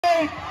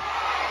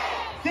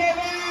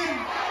7,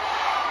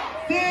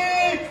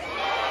 6,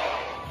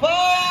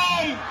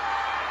 5,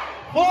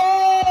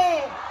 4,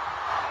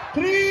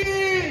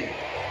 3,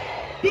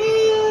 2,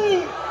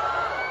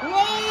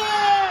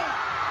 1.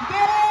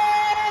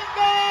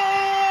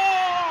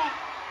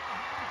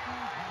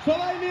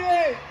 সবাই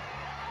মিলে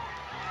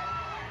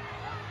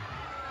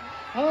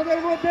আমাদের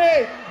মধ্যে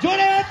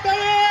জোরে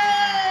হাততালি।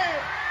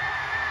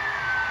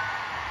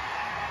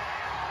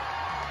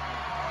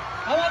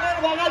 আমাদের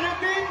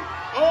বাঘাযতীন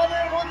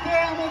আমাদের মধ্যে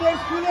আমাদের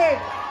স্কুলে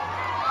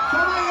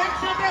সবাই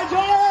একসাথে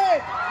জোরে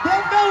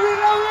দেবদা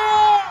উইরাবে।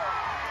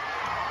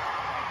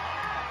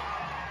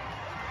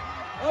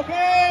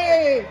 ওকে,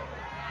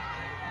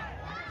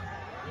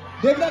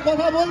 দেবদা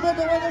কথা বলবে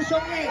তোমাদের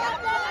সঙ্গে,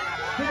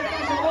 দেবদা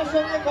সবার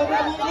সঙ্গে কথা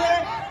বলবে।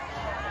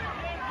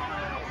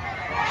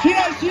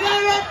 শিরায়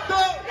শিরায় রক্ত,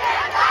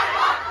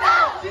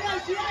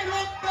 শিরায় শিরায়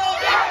রক্ত,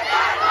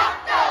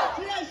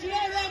 শিরায়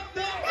শিরায় রক্ত,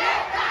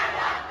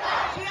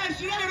 শিরায়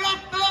শিরায়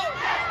রক্ত,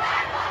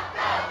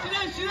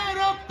 শিরায় শিরায়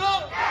রক্ত।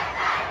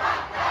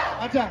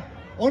 আচ্ছা,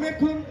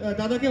 অনেকক্ষণ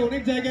দাদাকে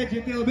অনেক জায়গায়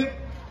যেতে হবে,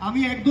 আমি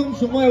একদম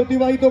সময়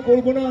অতিবাহিত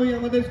করব না। আমি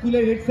আমাদের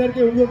স্কুলের হেড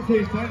স্যারকে অনুরোধ,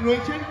 স্যার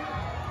রয়েছেন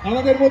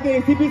আমাদের মধ্যে,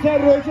 এসিপি স্যার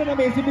রয়েছেন,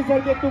 আমি এসিপি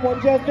স্যারকে একটু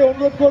মঞ্চে আসতে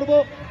অনুরোধ করব।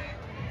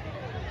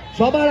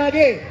 সবার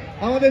আগে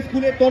আমাদের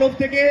স্কুলের তরফ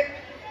থেকে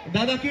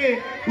দাদাকে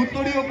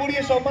উত্তরীয়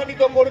পরিয়ে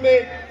সম্মানিত করবে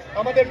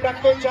আমাদের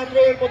প্রাক্তন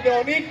ছাত্রদের মধ্যে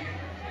অনেক,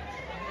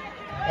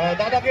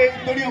 দাদাকে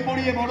উত্তরীয়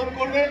পরিয়ে বরণ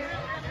করবে।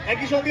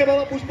 একই সঙ্গে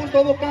বাবা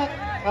পুষ্পস্তবকটা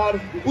আর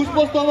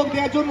পুষ্পস্তবক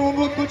দেওয়ার জন্য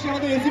অনুরোধ করছি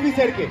আমাদের এসিপি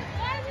স্যারকে।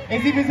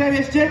 এসিপি স্যার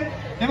এসছেন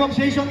এবং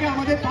সেই সঙ্গে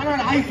আমাদের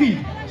থানার আইসি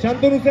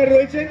শান্তনু স্যার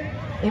রয়েছেন,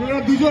 ওনারা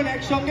দুজন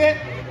একসঙ্গে।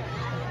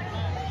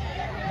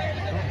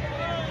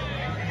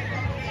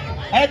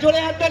 চলে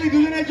হাততালি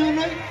দুজনের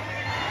জন্যই।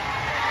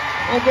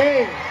 ওকে,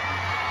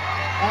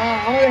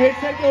 আমাদের হেড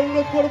স্যারকে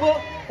অনুরোধ করবো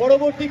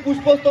পরবর্তী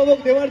পুষ্পস্তবক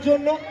দেওয়ার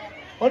জন্য।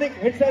 অনেক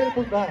হেড স্যারের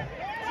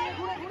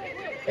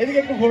এদিকে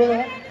একটু ঘোরো না,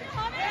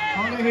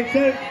 আমাদের হেড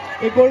স্যার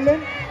এ করলেন।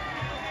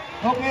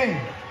 ওকে,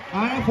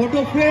 ফটো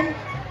ফ্রেম।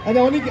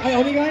 আচ্ছা অনেক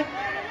অনেক আয়,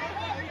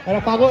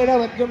 এরা পাগল, এরা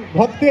একজন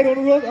ভক্তের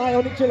অনুরোধ।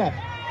 অনেক চলে।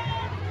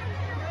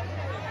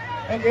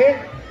 ওকে,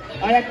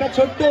 আর একটা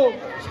ছোট্ট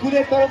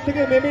স্কুলের তরফ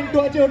থেকে মেমেন্টো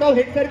আছে, ওটাও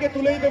হেড স্যারকে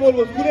তুলে দিতে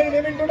বলবো। স্কুলের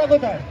মেমেন্টোটা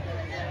কোথায়?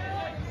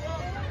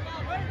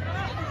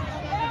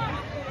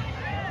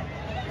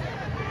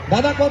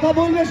 দাদা কথা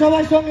বলবে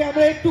সবার সঙ্গে,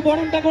 আমরা একটু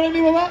বরণটা করে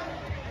নি বাবা।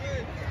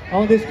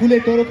 আমাদের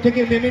স্কুলের তরফ থেকে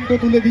মেমেন্টো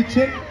তুলে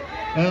দিচ্ছেন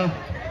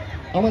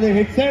আমাদের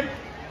হেড স্যার।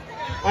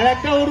 আর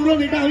একটা অনুরোধ,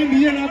 এটা আমি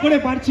নিজে না করে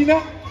পারছি না,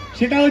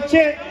 সেটা হচ্ছে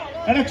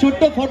একটা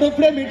ছোট্ট ফটো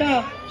ফ্রেম। এটা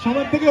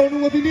সবার থেকে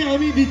অনুমতি নিয়ে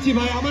আমি দিচ্ছি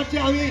ভাই। আমার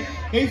চেয়ে, আমি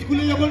এই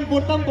স্কুলে যখন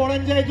পড়তাম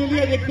পরাঞ্জয়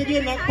জ্বলিয়ে দেখতে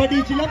গিয়ে নাক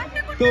ফাটিয়েছিলাম,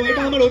 তো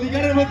এটা আমার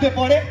অধিকারের মধ্যে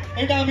পড়ে,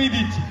 এটা আমি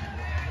দিচ্ছি।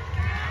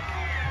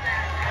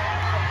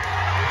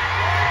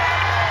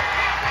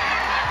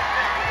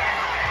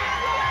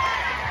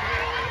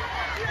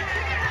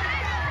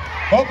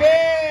 ওকে,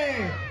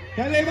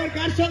 তাহলে এবার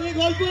কার সঙ্গে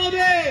গল্প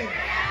হবে?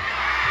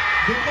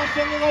 দেবদার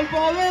সঙ্গে গল্প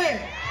হবে।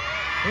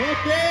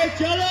 ওকে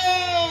চলো,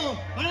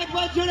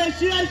 আরেকবার জোরে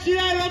শিরায়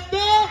শিরায় রক্ত।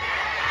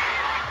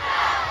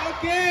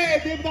 ওকে,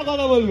 দেবদা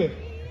কথা বলবে।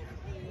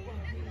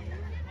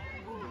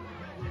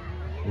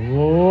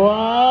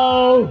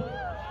 ওয়াও,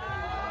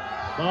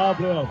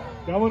 বাপরে বাপ,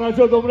 কেমন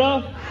আছো তোমরা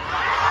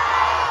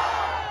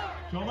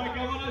সবাই?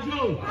 কেমন আছো?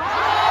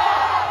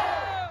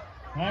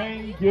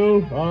 Thank you.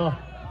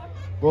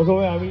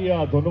 প্রথমে আমি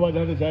ধন্যবাদ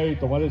জানাতে চাই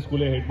তোমাদের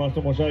স্কুলে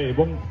হেডমাস্টার মশাই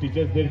এবং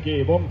টিচার্সদেরকে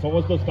এবং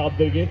সমস্ত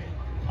স্টাফদেরকে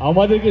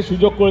আমাদেরকে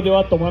সুযোগ করে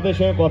দেওয়া, তোমাদের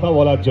সঙ্গে কথা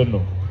বলার জন্য।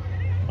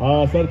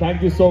 Sir thank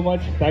you so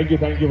much. Thank you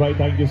ভাই,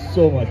 thank you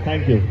so much,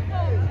 thank you.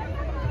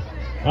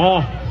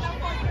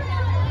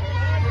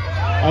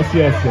 আসছি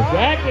আসছি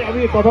আসছি, আমি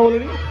কথা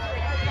বলিনি,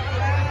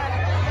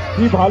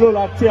 কি ভালো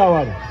লাগছে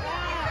আমার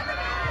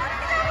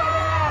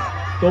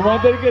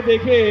তোমাদেরকে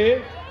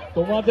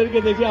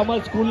দেখে আমার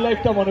স্কুল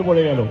লাইফটা মনে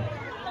পড়ে গেল।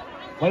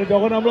 মানে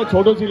যখন আমরা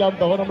ছোট ছিলাম,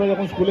 তখন আমরা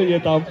যখন স্কুলে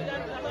যেতাম,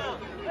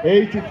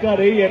 এই চিৎকার,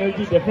 এই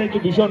এনার্জি ডেফিনেটলি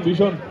ভীষণ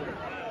ভীষণ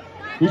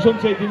ভীষণ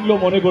সেই দিনগুলো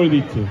মনে করে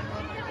দিচ্ছে।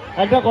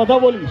 একটা কথা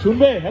বলি,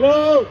 শুনবে? হ্যালো,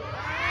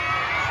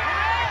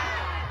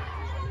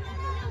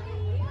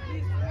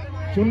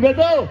 শুনবে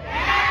তো?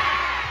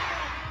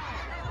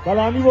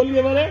 তাহলে আমি বলি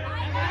এবারে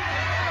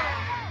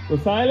তো,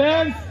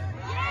 সাইলেন্স।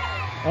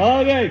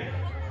 ওকে,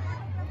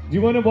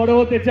 জীবনে বড়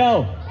হতে চাও,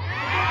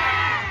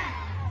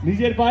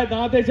 নিজের পায়ে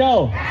দাঁড়াতে চাও,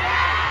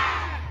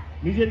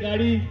 নিজের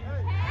গাড়ি,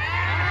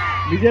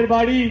 নিজের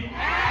বাড়ি,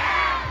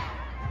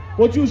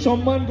 প্রচুর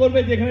সম্মান করবে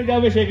যেখানে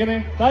যাবে সেখানে,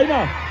 তাই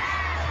না?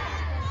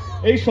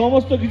 এই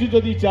সমস্ত কিছু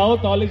যদি চাও,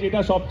 তাহলে যেটা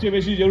সবচেয়ে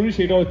বেশি জরুরি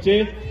সেটা হচ্ছে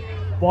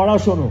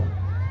পড়াশোনা।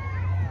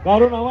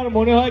 কারণ আমার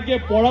মনে হয় যে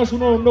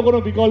পড়াশোনার অন্য কোনো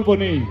বিকল্প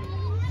নেই।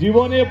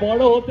 জীবনে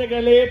বড় হতে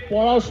গেলে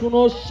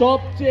পড়াশোনা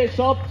সবচেয়ে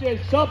সবচেয়ে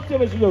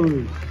সবচেয়ে বেশি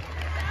জরুরি।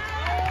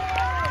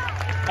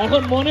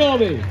 এখন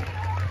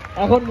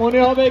মনে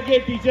হবে যে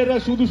টিচাররা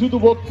শুধু শুধু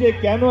বকছে,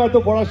 কেন এত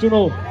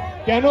পড়াশুনো,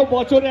 কেন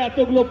বছরে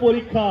এতগুলো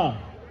পরীক্ষা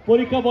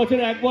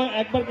বছরে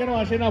একবার কেন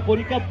আসে না,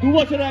 পরীক্ষা 2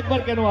 বছরে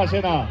একবার কেন আসে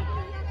না।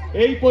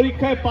 এই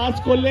পরীক্ষায় পাস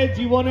করলে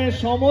জীবনের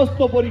সমস্ত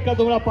পরীক্ষা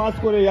তোমরা পাস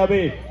করে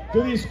যাবে,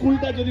 যদি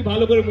স্কুলটা যদি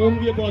ভালো করে মন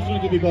দিয়ে পড়াশোনা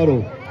যদি করো।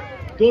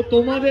 তো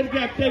তোমাদেরকে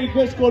একটা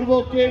রিকোয়েস্ট করবো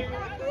যে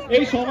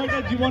এই সময়টা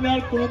জীবনে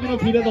আর কোনোদিনও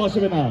ফিরে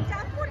আসবে না।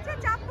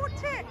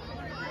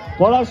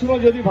 পড়াশোনা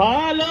যদি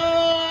ভালো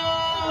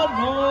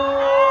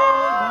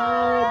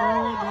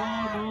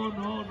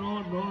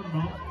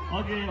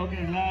ওকে ওকে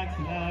রিল্যাক্স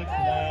রিল্যাক্স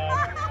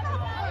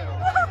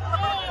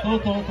তো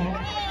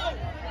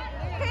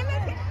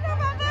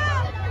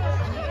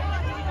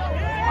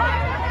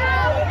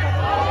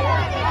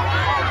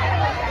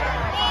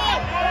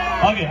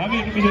আগে আমি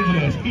একটু পিছনে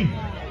চলে আসি।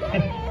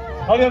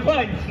 Okay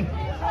fine.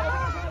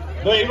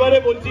 তো এবারে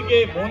বলছি যে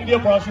মন দিয়ে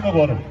পড়াশোনা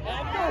করো।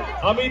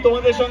 আমি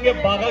তোমাদের সঙ্গে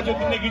বাঘা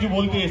যতীনে কিছু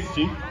বলতে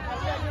এসেছি।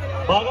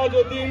 বাঘা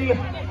যতীন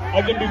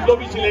একজন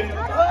বিপ্লবী ছিলেন,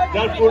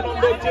 যার পুরো নাম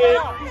হচ্ছে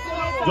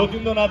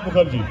যতীন্দ্রনাথ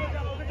মুখার্জি।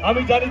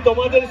 আমি জানি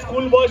তোমাদের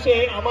স্কুল বয়সে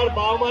আমার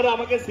বাবা মারা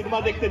আমাকে সিনেমা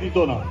দেখতে দিত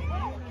না,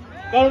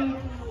 কারণ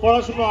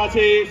পড়াশোনা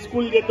আছে,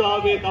 স্কুল যেতে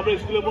হবে, তারপরে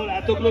স্কুলের পর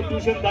এতগুলো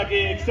টিউশন থাকে,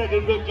 এক্সট্রা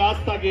কারিকুলার ক্লাস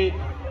থাকে,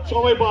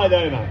 সময় পাওয়া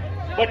যায় না।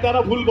 বাট তারা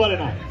ভুল করে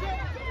না।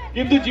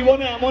 কিন্তু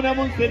জীবনে এমন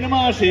এমন সিনেমা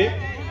আসে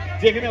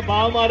যেখানে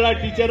বাবা মারা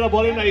টিচাররা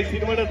বলে না এই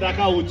সিনেমাটা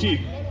দেখা উচিত।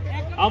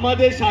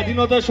 আমাদের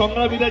স্বাধীনতা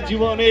সংগ্রামীরা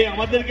জীবনে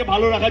আমাদেরকে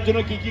ভালো রাখার জন্য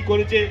কি কি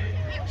করেছে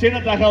সেটা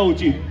দেখা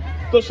উচিত।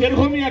 তো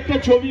সেরকমই একটা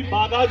ছবি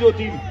বাঘা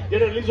যতীন,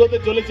 যেটা রিলিজ হতে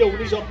চলেছে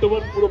 19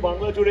 অক্টোবর পুরো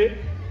বাংলা জুড়ে,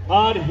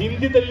 আর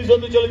হিন্দিতে রিলিজ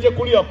হতে চলেছে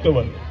 20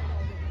 অক্টোবর।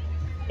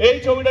 এই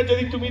ছবিটা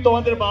যদি তুমি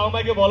তোমাদের বাবা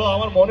মাকে বলো,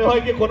 আমার মনে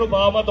হয় কি কোনো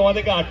বাবা মা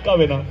তোমাদেরকে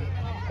আটকাবে না,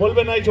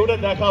 বলবে না এই ছবিটা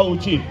দেখা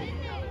উচিত।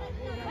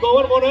 তো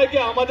আমার মনে হয় কি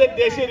আমাদের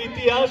দেশের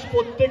ইতিহাস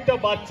প্রত্যেকটা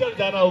বাচ্চার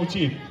জানা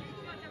উচিত,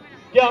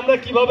 যে আমরা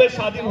কিভাবে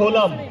স্বাধীন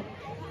হলাম,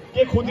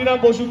 কে ক্ষুদিরাম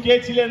বসু কে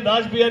ছিলেন,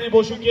 রাসবিহারী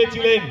বসু কে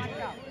ছিলেন,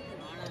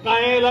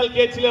 কানাইলাল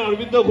কে ছিলেন,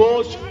 অরবিন্দ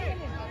ঘোষ,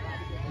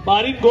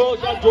 বারিক ঘোষ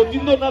আর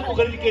যতীন্দ্রনাথ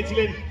মুখার্জি কে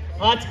ছিলেন।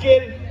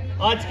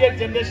 আজকের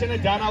জেনারেশনে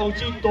জানা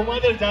উচিত,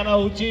 তোমাদের জানা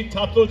উচিত,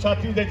 ছাত্র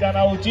ছাত্রীদের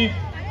জানা উচিত।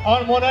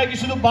 আমার মনে হয় কি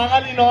শুধু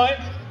বাঙালি নয়,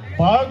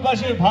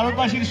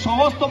 ভারতবাসীর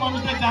সমস্ত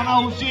মানুষদের জানা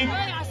উচিত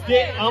যে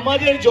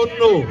আমাদের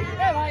জন্য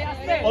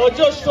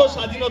অজস্র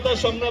স্বাধীনতা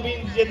সংগ্রামী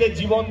নিজেদের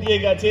জীবন দিয়ে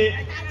গেছে,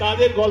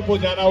 তাদের গল্প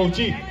জানা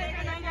উচিত।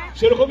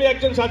 সেরকমই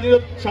একজন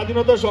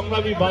স্বাধীনতা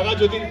সংগ্রামী বাঘা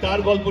যতীন, তার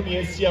গল্প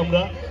নিয়ে এসেছি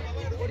আমরা।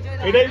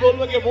 এটাই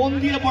বলবো যে মন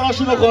দিয়ে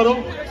পড়াশোনা করো।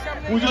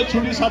 পুজোর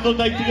ছুটি 7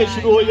 তারিখ থেকে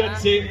শুরু হয়ে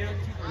যাচ্ছে।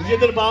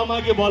 নিজেদের বাবা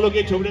মাকে বলো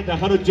কে ছবিটা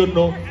দেখানোর জন্য।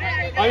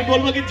 আমি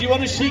বলবো কি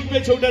জীবনে শিখবে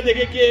ছবিটা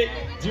দেখে, কে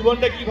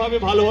জীবনটা কিভাবে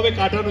ভালোভাবে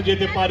কাটানো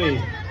যেতে পারে।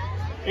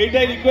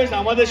 এইটাই রিকোয়েস্ট।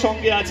 আমাদের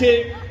সঙ্গে আছে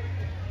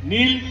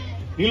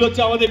নীল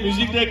হচ্ছে আমাদের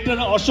মিউজিক ডাইরেক্টর,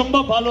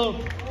 অসম্ভব ভালো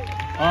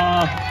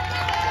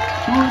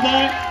সুর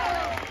দেয়,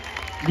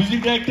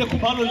 মিউজিক ডাইরেক্টর,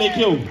 খুব ভালো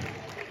লেখেও।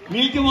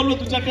 নীলকে বললো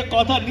 2-4টা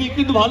কথা। নীল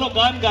কিন্তু ভালো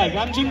গান গায়,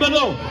 গান শুনবে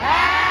তো?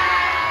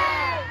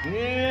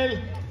 নীল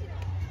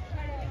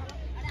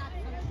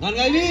গান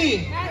গাইবি?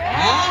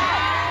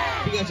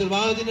 ঠিক আছে,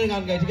 বাংলা দিনের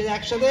গান গাই। ঠিক আছে,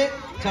 একসাথে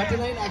 4টে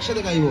লাইন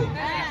একসাথে গাইবো।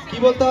 কি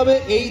বলতে হবে?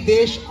 এই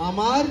দেশ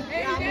আমার,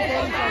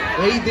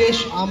 এই দেশ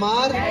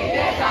আমার,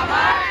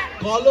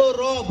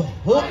 কলরব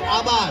হোক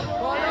আবার,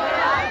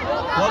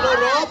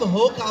 কলরব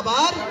হোক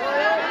আবার,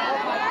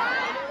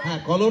 হ্যাঁ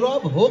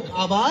কলরব হোক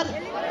আবার,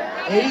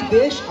 এই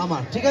দেশ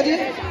আমার। ঠিক আছে,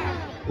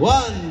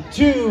 1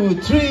 2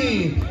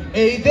 3।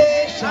 এই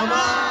দেশ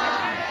আমার,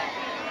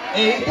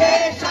 এই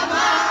দেশ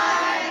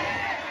আমার,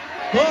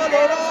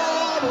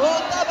 কলরব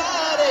হোক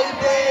আবার, এই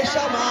দেশ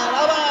আমার।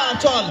 আবার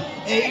চল,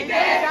 এই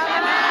দেশ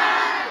আমার।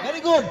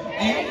 ভেরি গুড,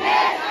 এই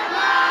দেশ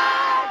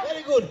আমার।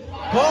 ভেরি গুড,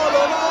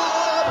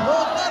 কলরব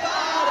হোক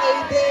আবার,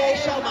 এই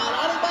দেশ আমার।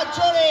 আরেকবার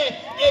চলে,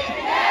 এই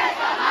দেশ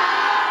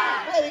আমার।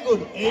 ভেরি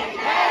গুড, এই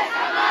দেশ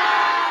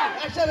আমার।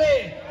 একসাথে,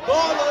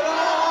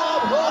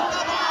 কলরব হোক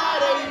আবার,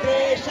 এই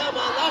দেশ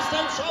আমার। লাস্ট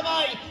টাইম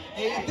সবাই,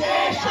 এই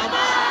দেশ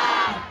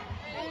আমার,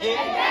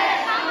 এই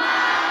দেশ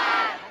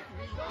আমার,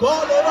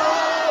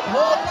 কলরব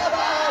হোক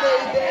আবার,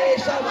 এই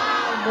দেশ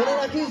আমার। মনে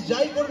রাখিস,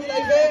 যাই করবি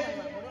লাইফে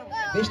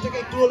দেশটাকে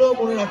একটু হলেও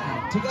মনে রাখবি।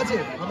 ঠিক আছে,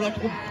 আমরা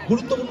একটা খুব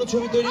গুরুত্বপূর্ণ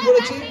ছবি তৈরি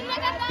করেছি।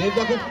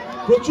 দেবদা খুব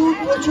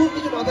প্রচুর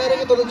কিছু মাথায়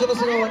রেখে তোদের জন্য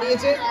সিনেমা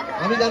বানিয়েছে,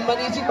 আমি গান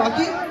বানিয়েছি।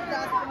 বাকি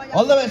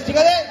অল দ্য বেস্ট। ঠিক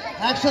আছে,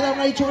 একসাথে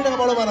আমরা এই ছবিটাকে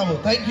বড় বানাবো।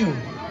 থ্যাংক ইউ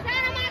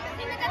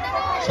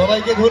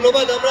সবাইকে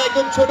ধন্যবাদ। আমরা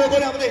একদম ছোট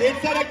করে আমাদের হেড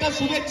স্যার একটা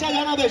শুভেচ্ছা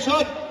জানাবে।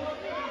 সব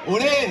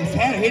ওরে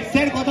স্যার, হেড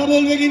স্যার কথা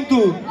বলবে, কিন্তু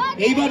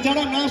এইবার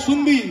যারা না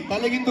শুনবি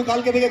তাহলে কিন্তু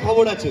কালকে থেকে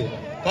খবর আছে।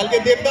 কালকে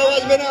দেবদাও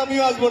আসবে না,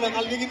 আমিও আসবো না,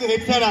 কালকে কিন্তু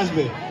হেড স্যার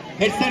আসবে।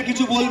 হেড স্যার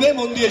কিছু বলবে,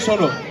 মন দিয়ে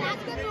শোনো।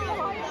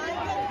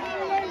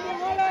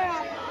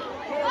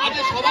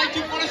 আচ্ছা, সবাই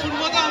চুপ করে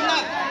শুনবো তো?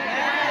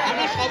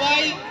 আমরা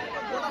সবাই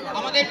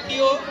আমাদের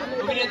প্রিয়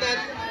অভিনেতা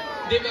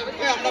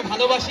দেবদাকে আমরা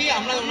ভালোবাসি।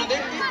 আমরা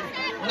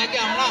ওনাকে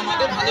আমরা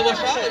আমাদের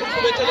ভালোবাসা এবং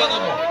শুভেচ্ছা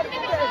জানাবো।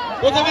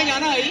 প্রথমে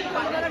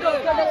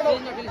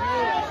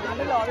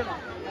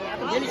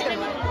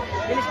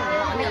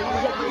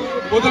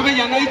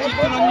জানাই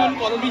চিত্তরঞ্জন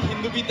কলোনি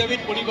হিন্দু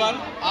বিদ্যাপীঠ পরিবার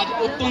আজ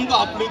অত্যন্ত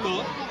আপ্লুত,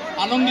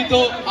 আনন্দিত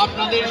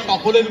আপনাদের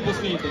সকলের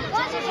উপস্থিতিতে।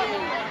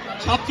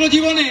 ছাত্র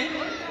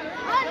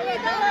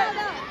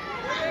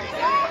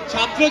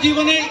ছাত্র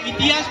জীবনে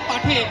ইতিহাস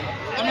পাঠে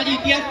আমরা যে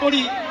ইতিহাস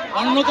পড়ি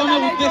অন্যতম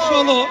উদ্দেশ্য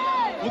হলো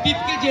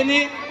অতীতকে জেনে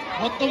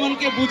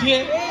বর্তমানকে বুঝে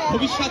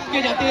ভবিষ্যৎকে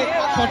যাতে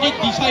সঠিক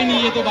দিশায়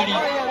নিয়ে যেতে পারি।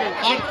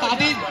 আর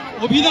তাদের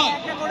অভিনয়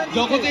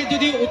জগতের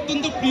যদি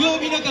অত্যন্ত প্রিয়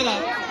অভিনেতারা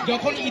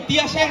যখন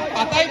ইতিহাসের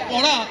পাতায়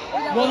পড়া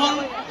মহান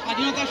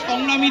স্বাধীনতা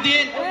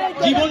সংগ্রামীদের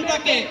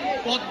জীবনটাকে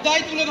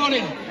পর্দায় তুলে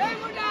ধরেন,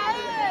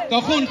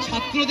 তখন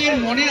ছাত্রদের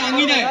মনের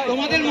আঙিনায়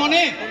তোমাদের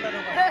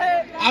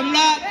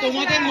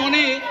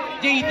মনে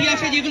যে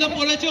ইতিহাসে যেগুলো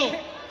পড়েছো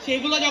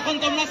সেগুলো যখন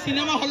তোমরা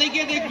সিনেমা হলে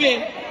গিয়ে দেখবে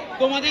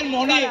তোমাদের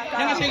মনে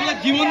যেন সেগুলো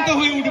জীবন্ত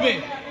হয়ে উঠবে।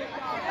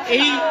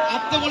 এই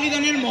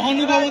আত্মবলিদানের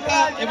মহানুভবতা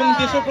এবং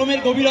দেশপ্রেমের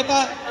গভীরতা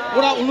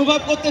ওরা অনুভব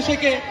করতে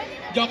শেখে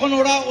যখন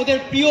ওরা ওদের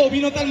প্রিয়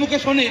অভিনেতার মুখে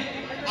শোনে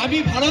আমি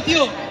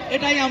ভারতীয়,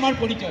 এটাই আমার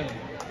পরিচয়।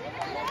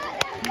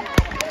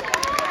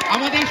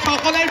 আমাদের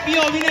সকলের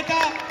প্রিয় অভিনেতা,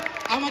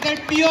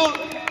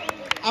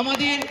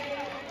 আমাদের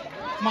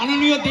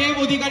মাননীয় দেব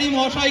অধিকারী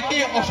মহাশয়কে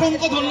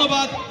অসংখ্য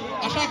ধন্যবাদ।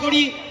 আশা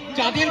করি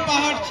চাঁদের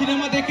পাহাড়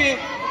সিনেমা দেখে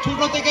ছোট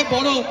থেকে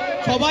বড়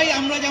সবাই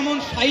আমরা যেমন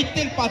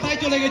সাহিত্যের পাতায়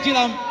চলে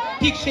গেছিলাম,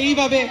 ঠিক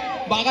সেইভাবে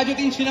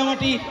বাঘাযতীন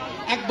সিনেমাটি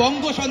এক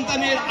বঙ্গ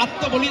সন্তানের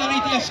আত্মবলিদানের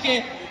ইতিহাসকে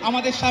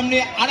আমাদের সামনে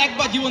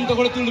আরেকবার জীবন্ত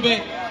করে তুলবে।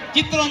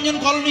 চিত্তরঞ্জন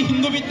কলোনি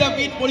হিন্দু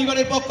বিদ্যাপীঠ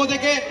পরিবারের পক্ষ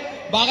থেকে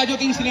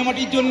বাঘাযতীন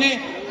সিনেমাটির জন্য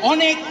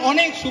অনেক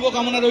অনেক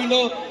শুভকামনা রইল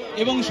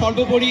এবং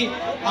সর্বোপরি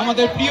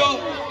আমাদের প্রিয়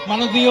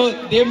মাননীয়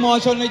দেব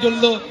মহাশয়ের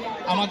জন্য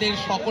আমাদের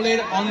সকলের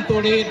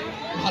অন্তরের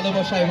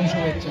ভালোবাসা এবং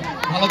শুভেচ্ছা।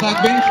 ভালো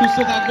থাকবেন, সুস্থ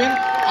থাকবেন,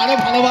 আরো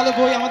ভালো ভালো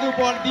বই আমাদের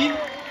উপহার দিন,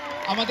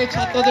 আমাদের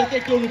ছাত্রদেরকে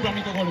একটু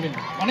অনুপ্রাণিত করবেন।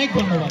 অনেক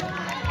ধন্যবাদ।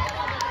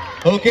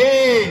 ওকে,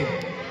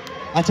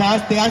 আচ্ছা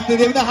আস্তে আস্তে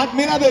দেবদা হাত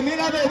মেলাবে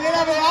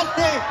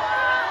আস্তে।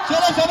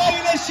 চলো সবাই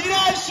মিলে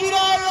শিরায়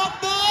শিরায়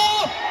রক্ত,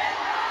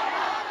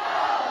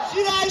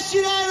 শিরায়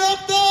শিরায়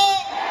রক্ত।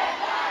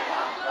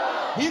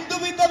 হিন্দু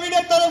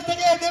বিদ্যাপীঠের তরফ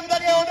থেকে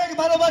দেবদাকে অনেক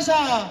ভালোবাসা।